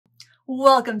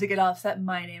Welcome to Get Offset.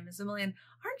 My name is Emily, and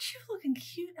aren't you looking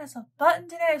cute as a button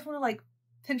today? I just want to like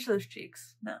pinch those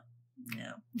cheeks. No.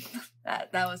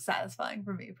 that was satisfying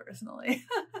for me personally.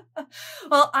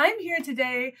 Well, I'm here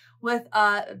today with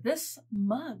this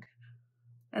mug,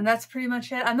 and that's pretty much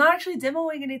it. I'm not actually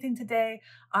demoing anything today.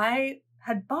 I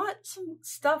had bought some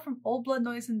stuff from Old Blood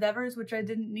Noise Endeavors, which I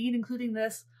didn't need, including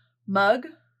this mug.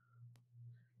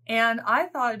 And I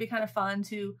thought it'd be kind of fun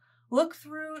to look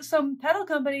through some pedal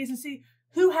companies and see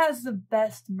who has the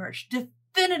best merch.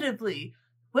 Definitively,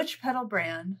 which pedal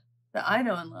brand that I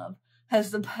know and love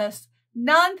has the best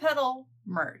non-pedal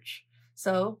merch.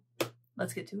 So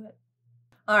let's get to it.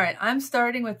 All right, I'm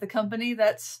starting with the company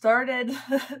that started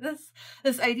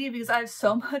this idea because I have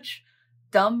so much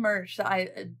dumb merch that I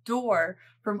adore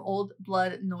from Old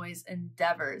Blood Noise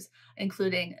Endeavors,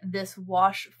 including this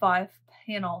Wash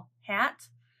 5-panel hat,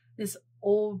 this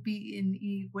old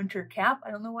B&E winter cap. I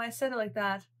don't know why I said it like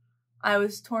that. I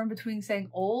was torn between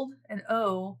saying old and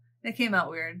O, and it came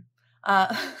out weird.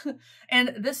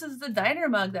 And this is the diner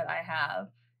mug that I have.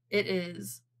 It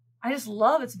is, I just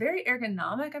love, it's very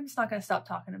ergonomic. I'm just not going to stop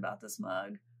talking about this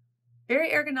mug.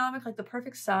 Very ergonomic, like the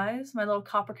perfect size. My little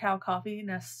Copper Cow coffee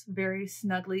nests very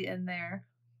snugly in there.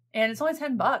 And it's only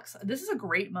 $10. This is a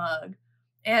great mug.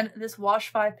 And this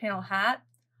Wash 5-panel hat,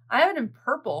 I have it in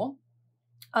purple.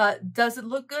 Does it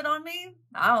look good on me?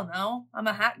 I don't know. I'm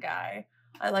a hat guy.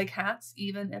 I like hats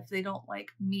even if they don't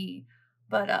like me.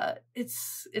 But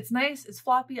it's nice. It's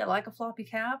floppy. I like a floppy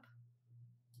cap.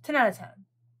 10 out of 10.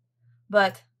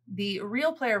 But the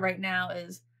real player right now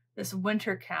is this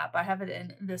winter cap. I have it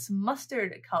in this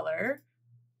mustard color.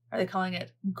 Are they calling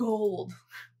it gold?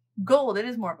 Gold. It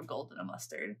is more of a gold than a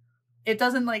mustard. It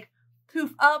doesn't like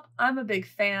poof up. I'm a big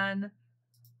fan.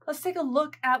 Let's take a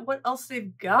look at what else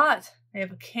they've got. They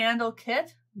have a candle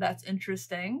kit. That's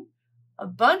interesting. A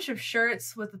bunch of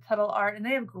shirts with the pedal art, and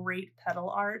they have great pedal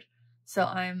art. So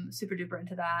I'm super duper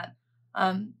into that.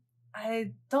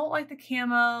 I don't like the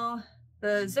camo.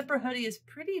 The zipper hoodie is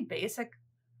pretty basic.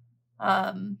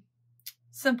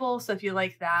 Simple. So if you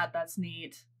like that, that's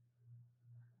neat.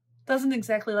 Doesn't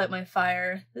exactly light my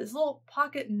fire. This little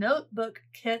pocket notebook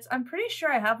kits. I'm pretty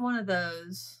sure I have one of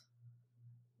those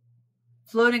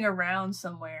floating around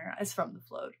somewhere. It's from the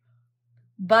float.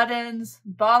 Buttons,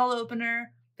 bottle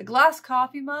opener, the glass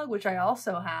coffee mug, which I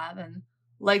also have and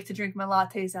like to drink my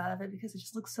lattes out of it because it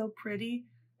just looks so pretty.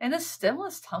 And this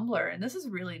stemless tumbler, and this is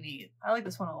really neat. I like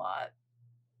this one a lot.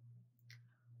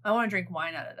 I want to drink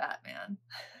wine out of that, man.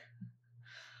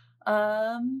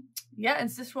 Yeah,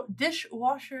 it's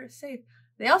dishwasher safe.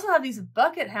 They also have these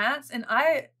bucket hats, and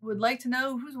I would like to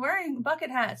know who's wearing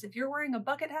bucket hats. If you're wearing a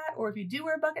bucket hat, or if you do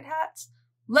wear bucket hats,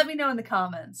 let me know in the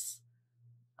comments.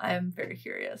 I am very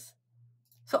curious.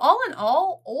 So all in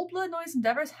all, Old Blood Noise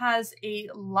Endeavors has a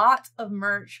lot of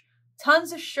merch,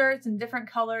 tons of shirts in different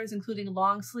colors, including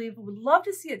long sleeve. Would love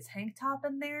to see a tank top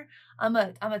in there. I'm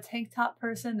a tank top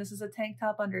person. This is a tank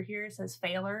top under here. It says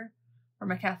Failer for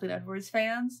my Kathleen Edwards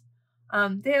fans.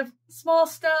 They have small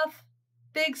stuff,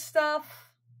 big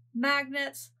stuff,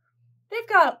 magnets. They've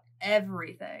got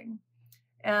everything.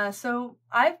 So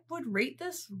I would rate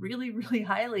this really, really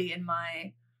highly in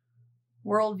my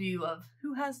worldview of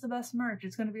who has the best merch.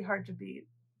 It's going to be hard to beat.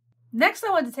 Next, I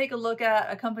wanted to take a look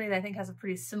at a company that I think has a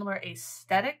pretty similar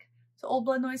aesthetic to Old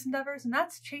Blood Noise Endeavors, and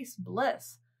that's Chase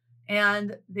Bliss.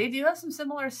 And they do have some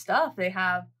similar stuff. They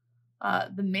have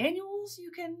the manuals.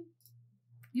 You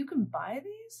can buy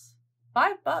these.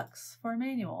 $5 for a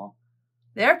manual.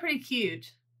 They're pretty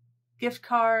cute. Gift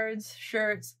cards,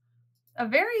 shirts, a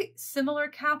very similar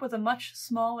cap with a much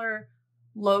smaller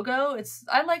logo.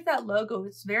 I like that logo.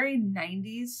 It's very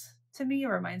 90s to me. It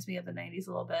reminds me of the 90s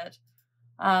a little bit.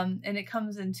 And it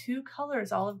comes in 2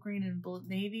 colors, olive green and blue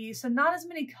navy. So not as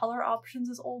many color options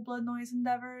as Old Blood Noise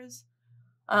Endeavors.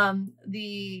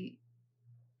 The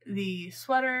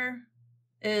sweater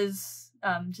is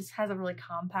just has a really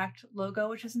compact logo,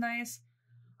 which is nice.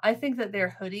 I think that their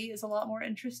hoodie is a lot more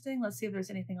interesting. Let's see if there's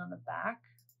anything on the back.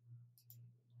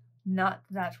 Not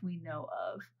that we know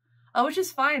of. Which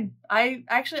is fine. I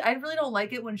really don't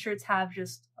like it when shirts have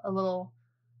just a little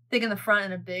thing in the front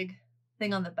and a big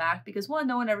thing on the back because 1,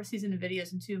 no one ever sees it in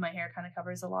videos, and 2, my hair kind of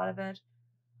covers a lot of it.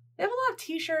 They have a lot of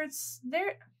t-shirts.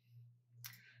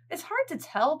 It's hard to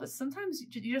tell, but sometimes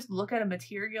you just look at a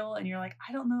material and you're like,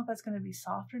 I don't know if that's going to be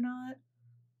soft or not.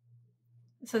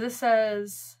 So this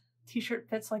says t-shirt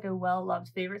fits like a well-loved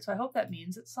favorite, so I hope that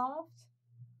means it's soft.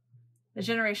 The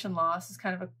Generation Lost is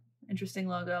kind of an interesting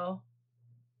logo.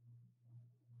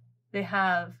 They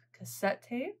have cassette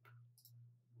tape.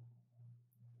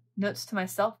 Notes to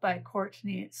Myself by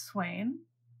Courtney Swain.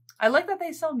 I like that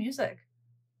they sell music.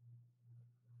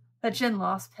 That Jen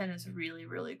Lost pen is really,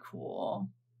 really cool.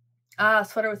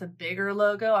 Sweater with a bigger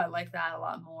logo. I like that a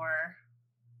lot more.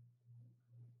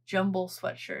 Jumble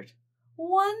sweatshirt.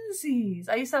 Onesies.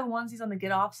 I used to have onesies on the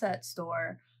Get Offset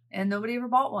store, and nobody ever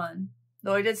bought one.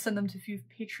 Though I did send them to a few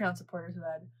Patreon supporters who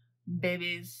had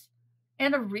babies.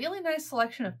 And a really nice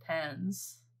selection of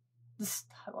pens.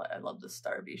 I love this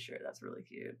Starby shirt. That's really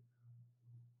cute.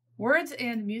 Words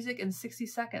and music in 60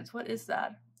 seconds. What is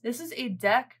that? This is a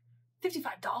deck. $55.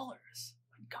 My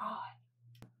God.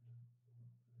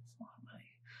 That's a lot of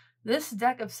money. This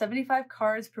deck of 75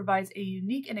 cards provides a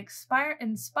unique and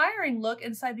inspiring look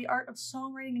inside the art of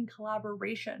songwriting and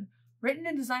collaboration. Written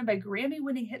and designed by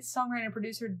Grammy-winning hit songwriter and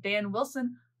producer Dan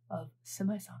Wilson of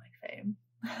Semisonic fame.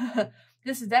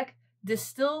 This deck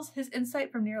distills his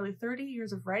insight from nearly 30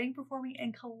 years of writing, performing,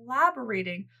 and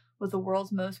collaborating with the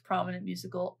world's most prominent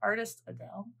musical artist,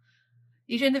 Adele.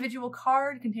 Each individual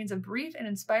card contains a brief and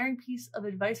inspiring piece of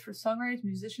advice for songwriters,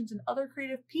 musicians, and other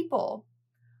creative people.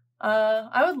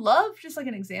 I would love just like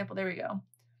an example. There we go.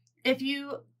 If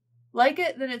you like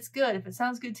it, then it's good. If it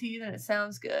sounds good to you, then it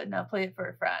sounds good. Now play it for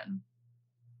a friend.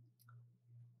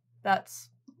 That's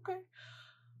okay.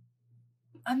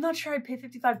 I'm not sure I'd pay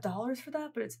 $55 for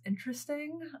that, but it's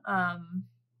interesting.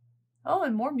 Oh,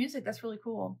 and more music. That's really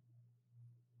cool.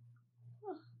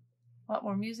 A lot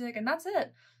more music, and that's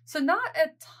it. So not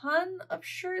a ton of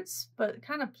shirts, but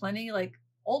kind of plenty. Like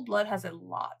Old Blood has a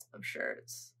lot of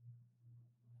shirts.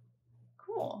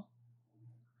 Cool.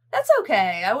 That's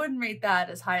okay. I wouldn't rate that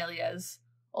as highly as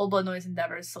Old Blood Noise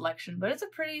Endeavor's selection, but it's a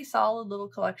pretty solid little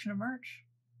collection of merch.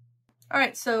 All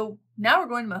right, so now we're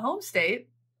going to my home state,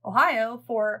 Ohio,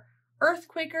 for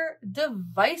Earthquaker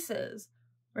devices.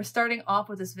 We're starting off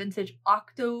with this vintage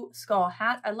Octo Skull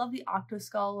hat. I love the Octo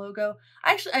Skull logo.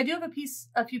 I do have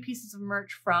a few pieces of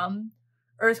merch from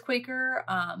Earthquaker.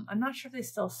 I'm not sure if they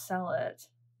still sell it.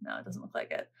 No, it doesn't look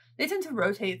like it. They tend to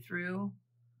rotate through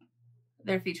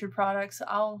their featured products. So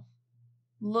I'll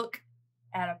look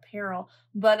at apparel,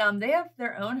 but they have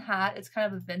their own hat. It's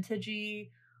kind of a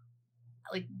vintagey,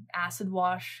 like acid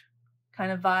wash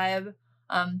kind of vibe,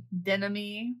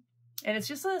 denim-y, and it's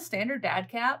just a standard dad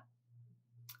cap.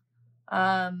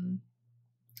 I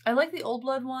like the Old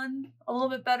Blood one a little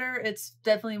bit better. It's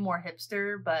definitely more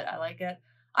hipster, but I like it.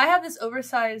 I have this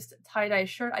oversized tie-dye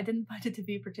shirt. I didn't find it to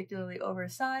be particularly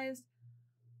oversized,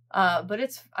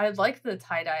 but I like the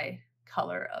tie-dye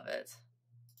color of it.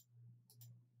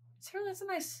 It's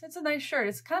a nice shirt.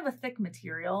 It's kind of a thick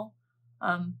material,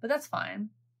 but that's fine.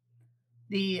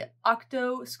 The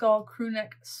Octo Skull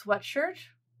crewneck sweatshirt.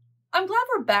 I'm glad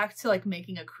we're back to like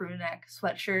making a crewneck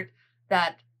sweatshirt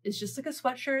that is just like a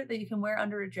sweatshirt that you can wear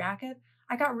under a jacket.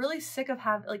 I got really sick of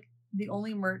having like the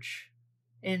only merch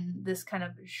in this kind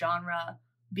of genre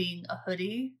being a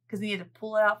hoodie, because you need to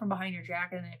pull it out from behind your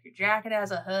jacket, and if your jacket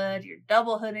has a hood, you're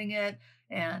double hooding it,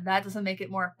 and that doesn't make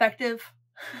it more effective.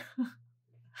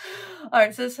 All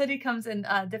right, so this hoodie comes in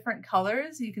different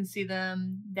colors. You can see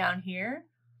them down here,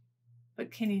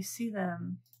 but can you see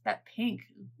them? That pink.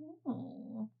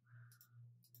 Ooh.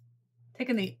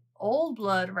 Taking the Old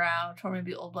Blood route, or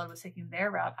maybe Old Blood was taking their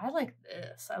route. I like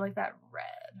this. I like that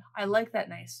red. I like that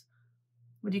nice,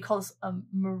 what do you call this?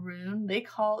 Maroon. They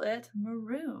call it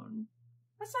maroon.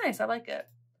 That's nice. I like it.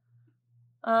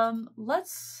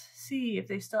 Let's see if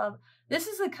they still have, this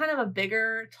is a kind of a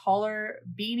bigger, taller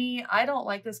beanie. I don't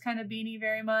like this kind of beanie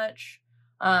very much.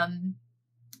 It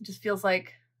just feels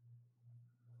like,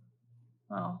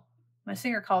 well, my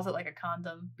singer calls it like a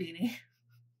condom beanie.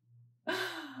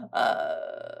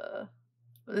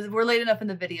 We're late enough in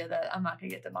the video that I'm not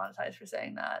gonna get demonetized for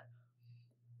saying that.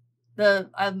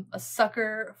 I'm a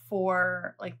sucker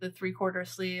for like the 3/4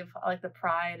 sleeve. I like the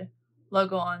Pride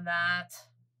logo on that.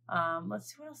 Let's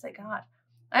see what else they got.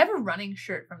 I have a running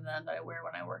shirt from them that I wear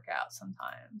when I work out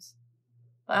sometimes,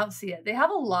 but I don't see it. They have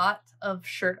a lot of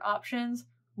shirt options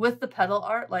with the pedal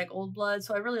art like Old Blood,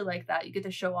 so I really like that. You get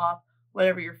to show off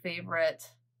whatever your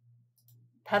favorite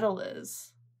pedal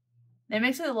is. It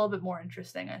makes it a little bit more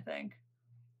interesting, I think.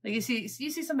 Like you see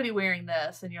somebody wearing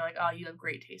this, and you're like, oh, you have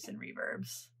great taste in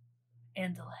reverbs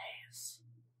and delays.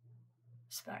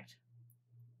 Respect.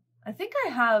 I think the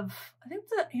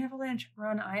Avalanche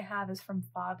run I have is from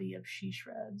Bobby of She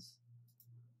Shreds.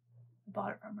 I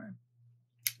bought it from her.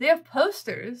 They have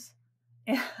posters.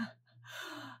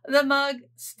 The mug,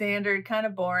 standard, kind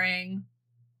of boring.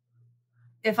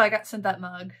 If I got sent that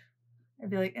mug, I'd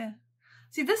be like, eh.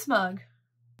 See, this mug,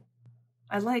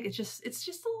 I like. It's just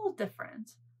a little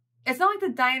different. It's not like the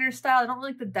diner style. I don't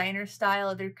really like the diner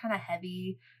style. They're kind of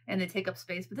heavy and they take up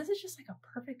space, but this is just like a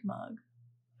perfect mug.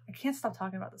 I can't stop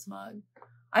talking about this mug.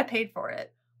 I paid for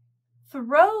it.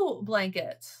 Throw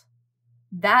blankets.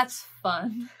 That's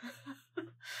fun.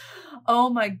 Oh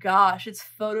my gosh, it's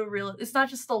photoreal. It's not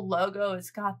just the logo, it's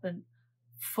got the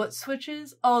foot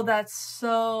switches. Oh, that's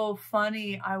so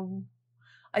funny.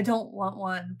 I don't want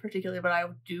one particularly, but I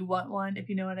do want one, if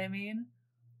you know what I mean.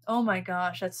 Oh my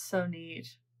gosh, that's so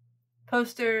neat.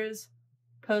 Posters.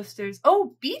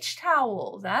 Oh, beach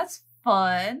towels. That's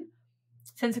fun.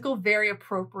 Tentacle, very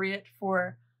appropriate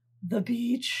for the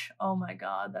beach. Oh my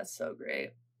god, that's so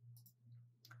great.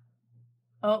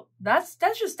 Oh, that's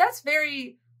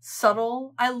very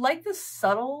subtle. I like the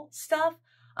subtle stuff.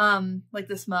 Like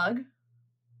this mug.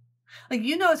 Like,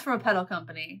 you know it's from a pedal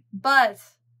company, but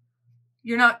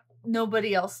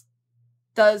nobody else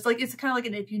does. Like, it's kind of like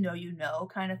an if you know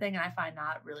kind of thing, and I find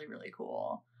that really, really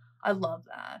cool. I love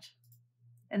that.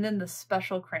 And then the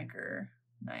special cranker.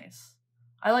 Nice.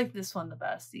 I like this one the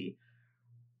best, the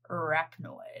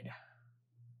Arachnoid.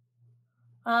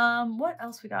 What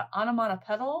else we got? Onomata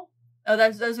pedal. Oh,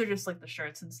 those are just like the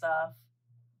shirts and stuff.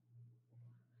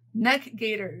 Neck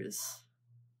gaiters.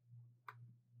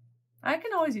 I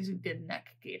can always use a good neck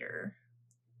gaiter.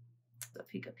 The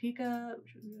Pika Pika.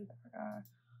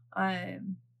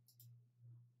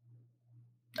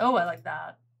 Oh, I like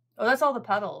that. Oh, that's all the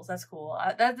pedals. That's cool.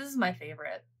 This is my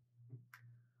favorite.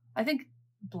 I think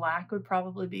black would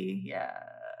probably be, yeah,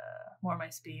 more my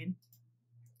speed.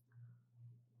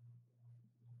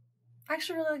 I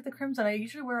actually really like the crimson. I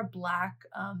usually wear a black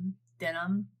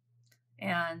denim,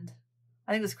 and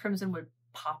I think this crimson would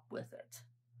pop with it.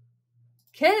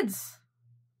 Kids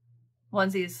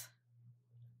onesies.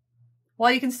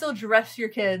 Well, you can still dress your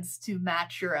kids to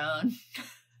match your own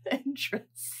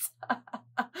interests.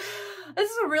 This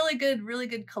is a really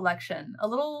good collection.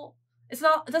 It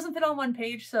doesn't fit on one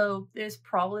page, so there's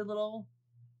probably a little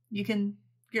you can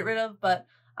get rid of, but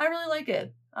I really like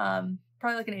it. Probably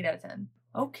like an 8 out of 10.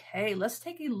 Okay, let's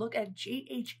take a look at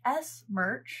JHS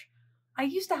merch. I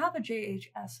used to have a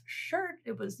JHS shirt.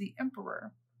 It was the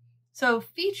Emperor. So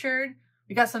featured,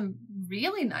 we got some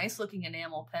really nice looking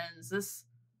enamel pins. This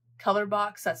color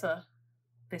box, that's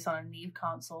based on a Neve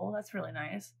console. That's really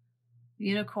nice.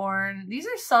 Unicorn. These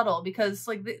are subtle because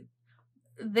like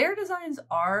their designs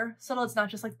are subtle. It's not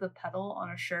just like the pedal on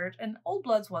a shirt, and Old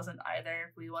Bloods wasn't either.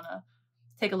 If we want to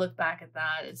take a look back at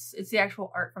that, it's the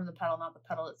actual art from the pedal, not the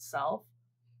pedal itself.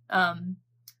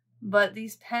 But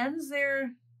these pens,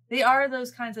 they are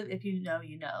those kinds of if you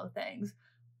know things.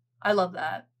 I love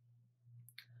that.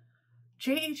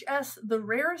 JHS, the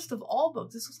rarest of all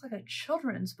books. This looks like a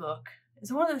children's book. Is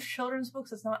it one of those children's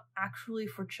books that's not actually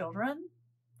for children?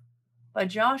 By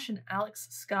Josh and Alex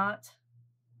Scott.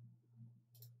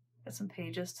 Got some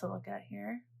pages to look at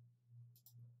here.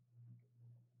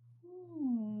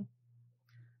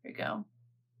 There you go.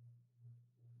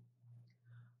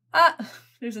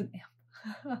 There's an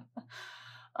amp.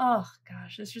 Oh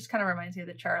gosh, this just kind of reminds me of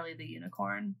the Charlie the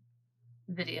Unicorn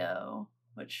video,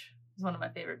 which is one of my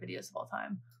favorite videos of all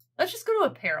time. Let's just go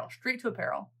to apparel, straight to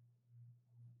apparel.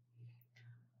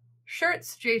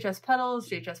 Shirts, JHS pedals.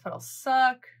 JHS pedals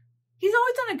suck. He's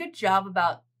always done a good job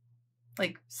about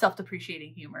like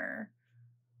self-depreciating humor.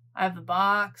 I have the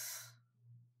box.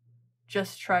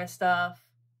 Just try stuff.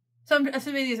 So I'm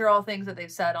assuming these are all things that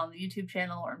they've said on the YouTube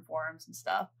channel or in forums and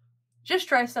stuff. Just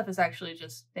try stuff is actually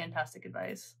just fantastic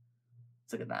advice.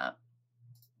 Let's look at that.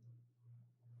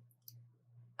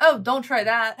 Oh, don't try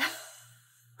that.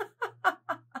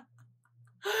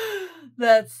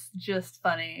 That's just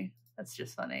funny. That's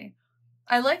just funny.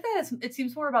 I like that it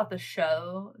seems more about the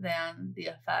show than the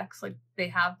effects. Like they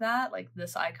have that, like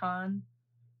this icon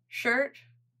shirt.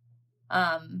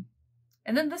 And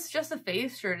then this Just a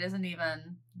Phase shirt isn't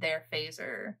even their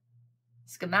phaser.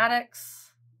 Schematics.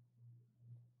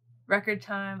 Record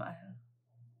time.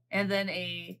 And then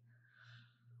a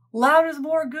Loud is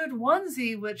More Good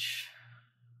onesie, which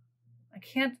I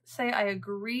can't say I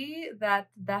agree that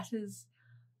is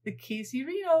the case. You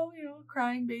know,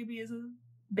 crying baby is a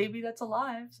baby that's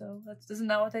alive. So isn't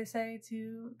that what they say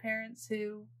to parents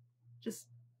who just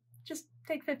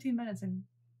take 15 minutes and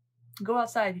go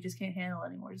outside. You just can't handle it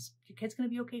anymore. Your kid's going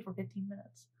to be okay for 15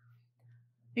 minutes.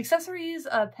 Accessories,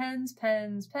 pens,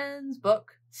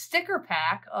 book, sticker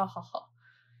pack. Oh,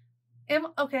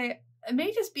 okay. It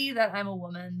may just be that I'm a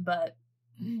woman, but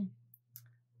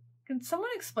can someone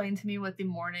explain to me what the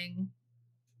Morning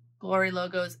Glory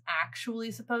logo is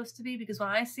actually supposed to be? Because when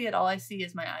I see it, all I see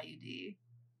is my IUD.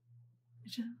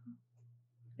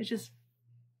 It's just.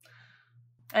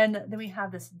 And then we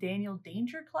have this Daniel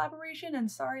Danger collaboration,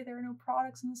 and sorry, there are no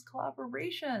products in this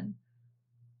collaboration.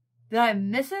 Did I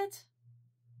miss it?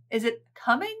 Is it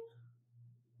coming?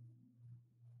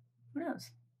 Who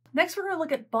knows? Next, we're going to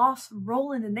look at Boss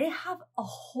Roland, and they have a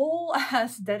whole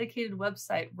ass dedicated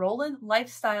website,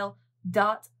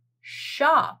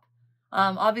 rolandlifestyle.shop.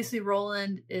 Obviously,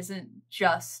 Roland isn't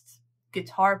just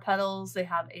guitar pedals. They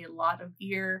have a lot of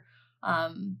gear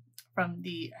from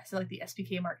the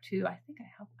SPK Mark II. I think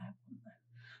I have one of that.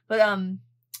 But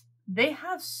they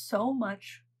have so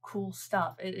much cool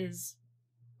stuff. It is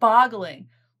boggling.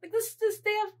 Like this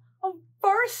they have a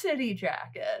varsity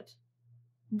jacket.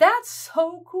 That's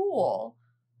so cool.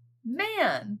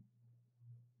 Man.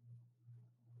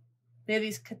 They have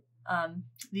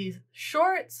these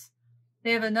shorts.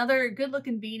 They have another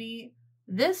good-looking beanie.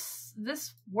 This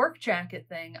work jacket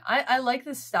thing, I like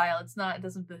this style. It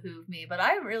doesn't behoove me, but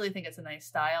I really think it's a nice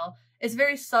style. It's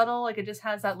very subtle. Like, it just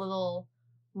has that little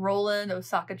Roland,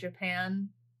 Osaka, Japan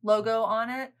logo on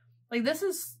it. Like, this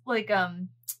is like a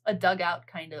dugout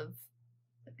kind of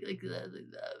like the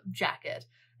jacket,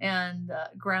 and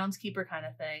groundskeeper kind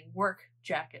of thing. Work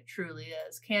jacket truly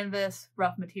is. Canvas,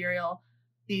 rough material,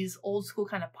 these old school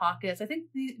kind of pockets. I think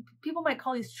people might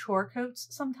call these chore coats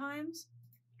sometimes.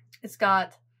 It's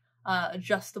got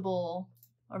adjustable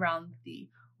around the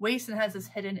waist and has this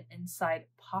hidden inside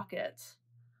pocket.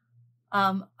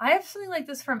 I have something like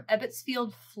this from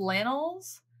Ebbetsfield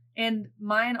Flannels, and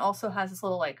mine also has this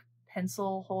little like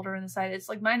pencil holder in the side. It's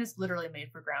like, mine is literally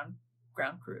made for ground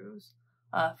crews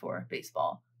for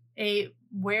baseball. A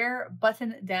wear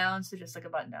button down, so just like a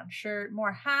button down shirt.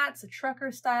 More hats, a trucker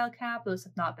style cap. Those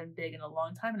have not been big in a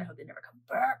long time, and I hope they never come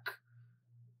back.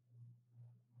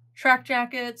 Track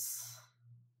jackets,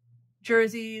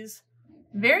 jerseys.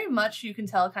 Very much you can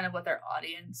tell kind of what their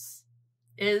audience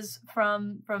is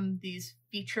from these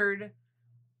featured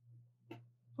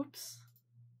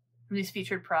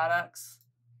products.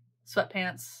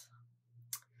 Sweatpants.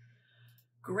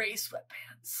 Gray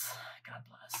sweatpants. God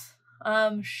bless.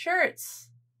 Shirts.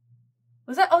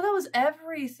 That was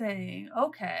everything.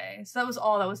 Okay. So that was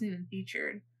all. That wasn't even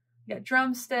featured. You got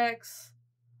drumsticks.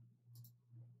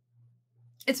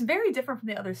 It's very different from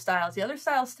the other styles. The other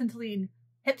styles tend to lean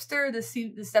hipster. This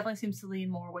definitely seems to lean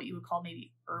more what you would call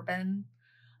maybe urban.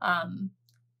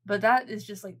 But that is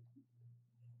just like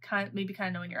kind of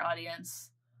knowing your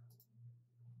audience.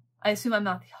 I assume I'm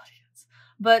not the audience,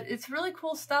 but it's really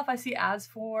cool stuff. I see ads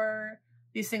for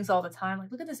these things all the time.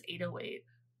 Like, look at this 808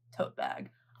 tote bag.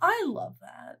 I love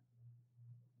that.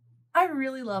 I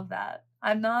really love that.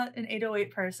 I'm not an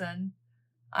 808 person.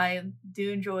 I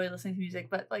do enjoy listening to music,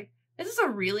 but like, this is a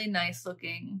really nice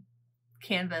looking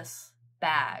canvas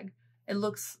bag. It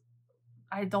looks,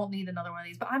 I don't need another one of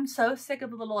these, but I'm so sick of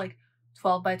the little like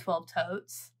 12 by 12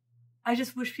 totes. I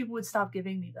just wish people would stop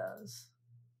giving me those.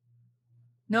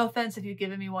 No offense if you've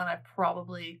given me one, I've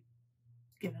probably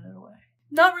given it away.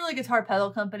 Not really a guitar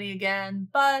pedal company again,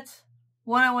 but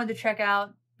one I wanted to check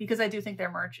out because I do think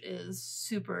their merch is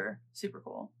super, super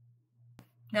cool.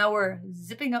 Now we're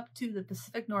zipping up to the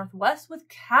Pacific Northwest with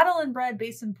Cattle and Bread,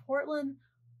 based in Portland,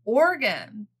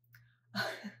 Oregon.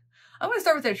 I'm going to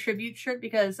start with their tribute shirt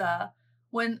because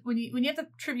when you have the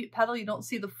tribute pedal, you don't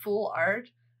see the full art.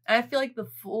 And I feel like the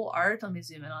full art, let me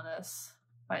zoom in on this,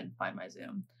 find my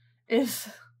zoom, it's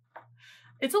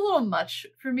a little much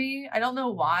for me. I don't know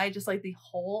why, just like the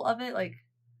whole of it like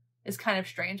is kind of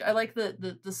strange. I like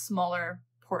the smaller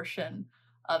portion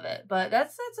of it, but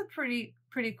that's a pretty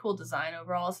cool design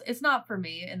overall. It's not for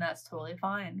me, and that's totally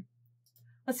fine.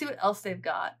 Let's see what else they've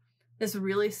got. This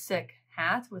really sick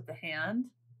hat with the hand.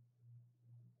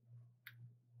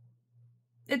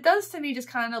 It does to me just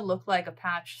kind of look like a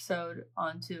patch sewn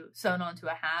onto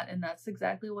a hat, and that's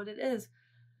exactly what it is.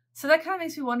 So that kind of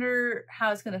makes me wonder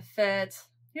how it's going to fit.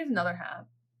 Here's another hat.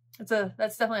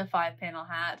 That's definitely a 5-panel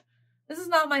hat. This is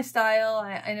not my style.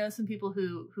 I know some people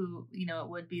who it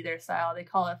would be their style. They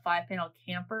call it a 5-panel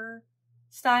camper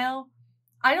style.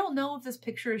 I don't know if this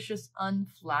picture is just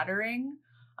unflattering,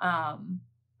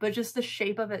 but just the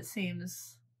shape of it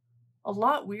seems a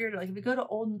lot weird. Like if you go to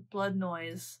Old Blood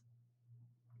Noise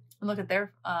and look at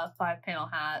their 5-panel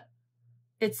hat,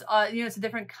 it's it's a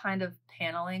different kind of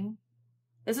paneling.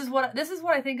 This is what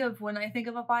I think of when I think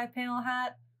of a 5-panel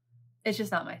hat. It's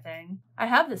just not my thing. I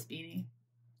have this beanie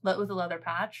with a leather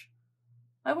patch.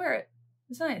 I wear it.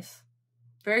 It's nice.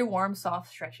 Very warm, soft,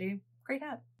 stretchy. Great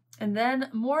hat. And then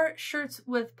more shirts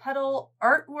with pedal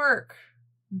artwork.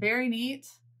 Very neat.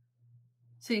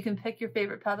 So you can pick your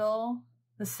favorite pedal.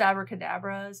 The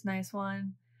Sabracadabra is a nice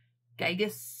one.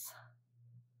 Gigas.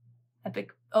 Epic.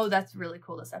 Oh, that's really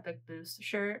cool. This Epic Boost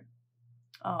shirt.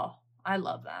 Oh, I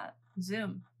love that.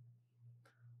 Zoom.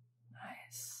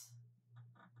 Nice.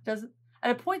 Doesn't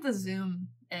at a point the zoom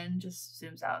in just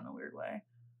zooms out in a weird way.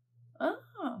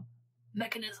 Oh,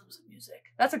 Mechanisms of Music.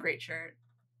 That's a great shirt.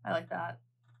 I like that.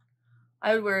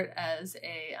 I would wear it as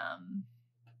a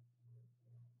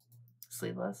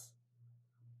sleeveless,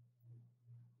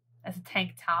 as a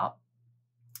tank top.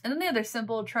 And then the other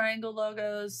simple triangle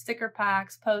logos, sticker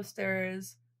packs,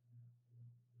 posters.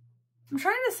 I'm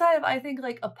trying to decide if I think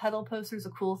like a pedal poster is a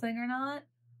cool thing or not.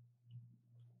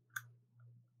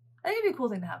 I think it'd be a cool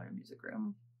thing to have in a music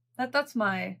room. That's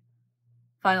my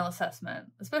final assessment,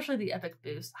 especially the Epic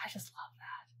Boost. I just love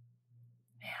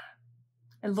that.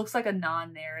 Man, it looks like a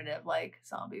non-narrative, like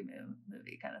zombie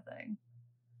movie kind of thing.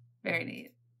 Very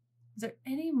neat. Is there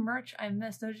any merch I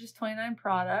missed? There's just 29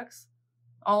 products,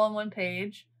 all on one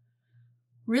page.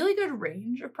 Really good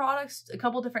range of products. A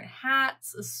couple different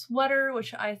hats, a sweater,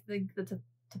 which I think the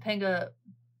Topanga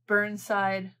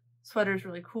Burnside sweater is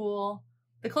really cool.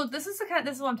 The clothes. This is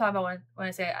what I'm talking about when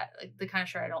I say like the kind of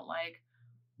shirt I don't like.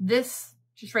 This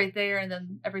just right there, and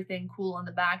then everything cool on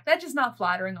the back. That's just not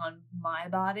flattering on my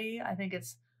body. I think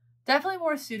it's definitely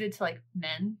more suited to like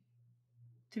men,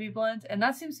 to be blunt. And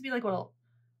that seems to be like what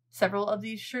several of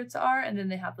these shirts are. And then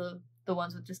they have the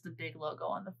ones with just the big logo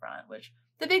on the front, which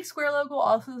the big square logo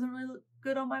also doesn't really look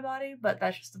good on my body, but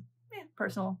that's just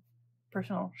personal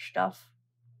stuff.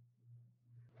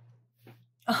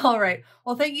 All right.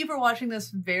 Well, thank you for watching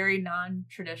this very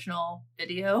non-traditional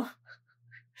video.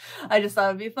 I just thought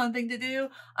it would be a fun thing to do.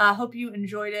 I hope you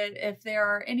enjoyed it. If there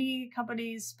are any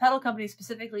companies, pedal companies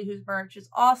specifically, whose merch is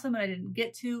awesome and I didn't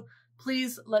get to,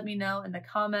 please let me know in the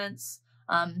comments.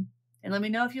 And let me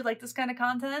know if you like this kind of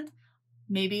content.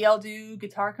 Maybe I'll do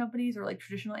guitar companies or like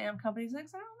traditional amp companies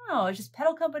next. I don't know. It's just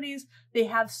pedal companies. They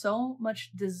have so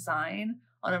much design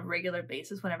on a regular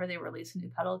basis whenever they release a new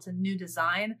pedal. It's a new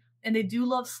design. And they do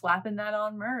love slapping that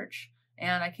on merch.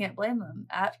 And I can't blame them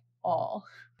at all.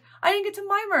 I didn't get to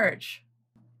my merch.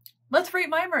 Let's rate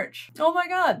my merch. Oh my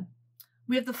god.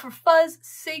 We have the For Fuzz's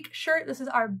Sake shirt. This is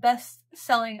our best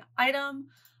selling item.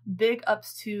 Big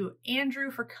ups to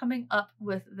Andrew for coming up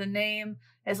with the name.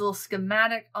 There's a little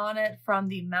schematic on it from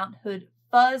the Mount Hood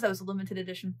Fuzz. That was a limited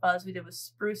edition fuzz we did with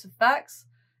Spruce Effects.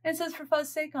 And it says For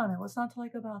Fuzz's Sake on it. What's not to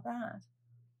like about that?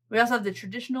 We also have the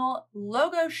traditional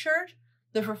logo shirt,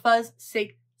 the For Fuzz's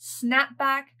Sake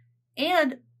snapback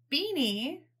and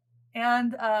beanie.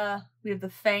 And we have the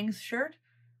Fangs shirt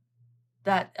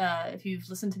that if you've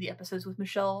listened to the episodes with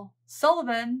Michelle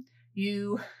Sullivan,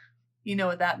 you know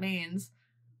what that means.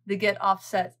 The Get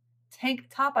Offset tank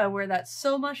top. I wear that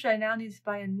so much that I now need to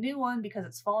buy a new one because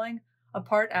it's falling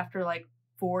apart after like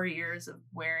 4 years of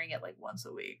wearing it like once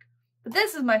a week. But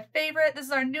this is my favorite. This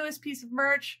is our newest piece of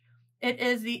merch. It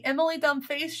is the Emily Dumb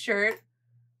Face shirt.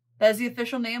 That is the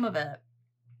official name of it.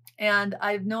 And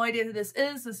I have no idea who this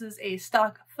is. This is a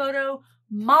stock photo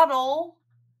model.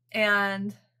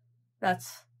 And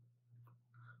that's...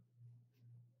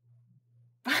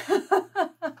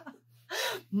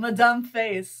 Madame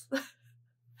Face.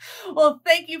 Well,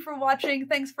 thank you for watching.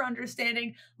 Thanks for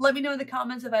understanding. Let me know in the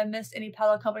comments if I missed any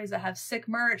pedal companies that have sick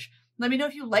merch. Let me know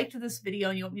if you liked this video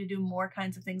and you want me to do more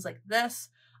kinds of things like this.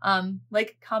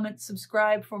 Like, comment,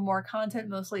 subscribe for more content.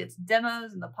 Mostly it's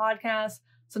demos and the podcast.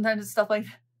 Sometimes it's stuff like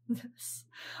this.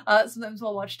 Sometimes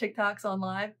we'll watch TikToks on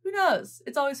live. Who knows?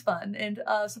 It's always fun and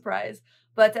surprise.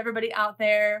 But to everybody out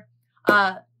there,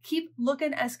 keep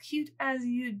looking as cute as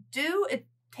you do. It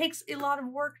takes a lot of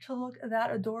work to look that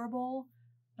adorable.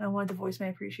 And I wanted to voice my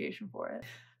appreciation for it.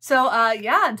 So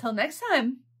yeah, until next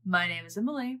time, my name is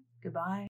Emily. Goodbye.